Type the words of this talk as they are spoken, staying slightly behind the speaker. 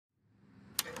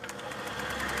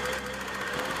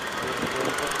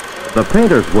The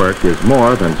painter's work is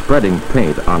more than spreading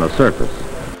paint on a surface.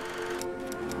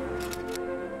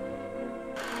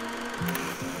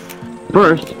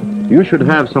 First, you should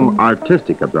have some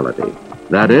artistic ability.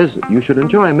 That is, you should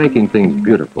enjoy making things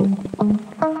beautiful.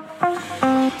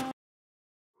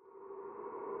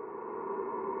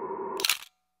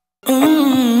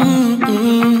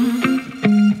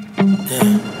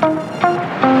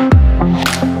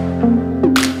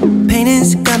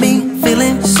 Painting's got me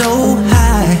feeling so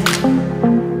high,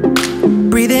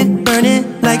 breathing,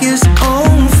 burning like it's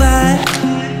on fire,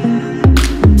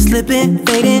 slipping,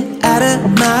 fading out of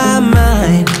my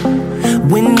mind.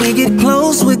 When we get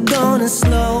close, we're gonna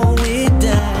slow it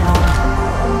down.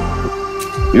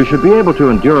 You should be able to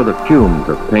endure the fumes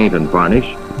of paint and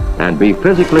varnish and be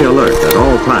physically alert at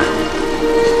all times.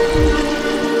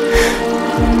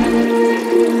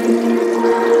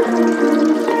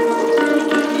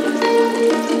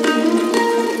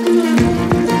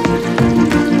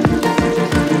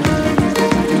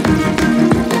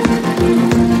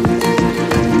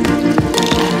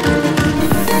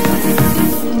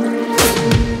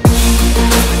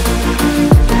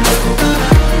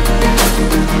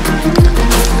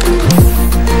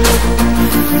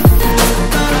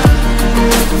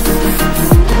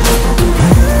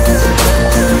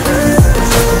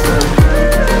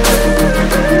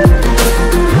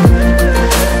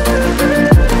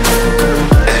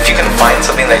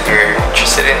 That you're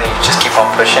interested in, you just keep on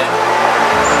pushing.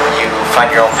 You find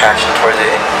your own passion towards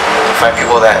it, and you find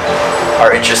people that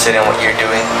are interested in what you're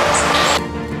doing.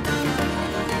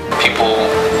 People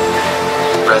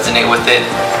resonate with it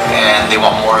and they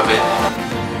want more of it.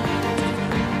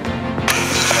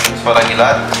 I'm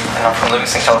Aguilar, and I'm from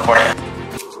Livingston, California.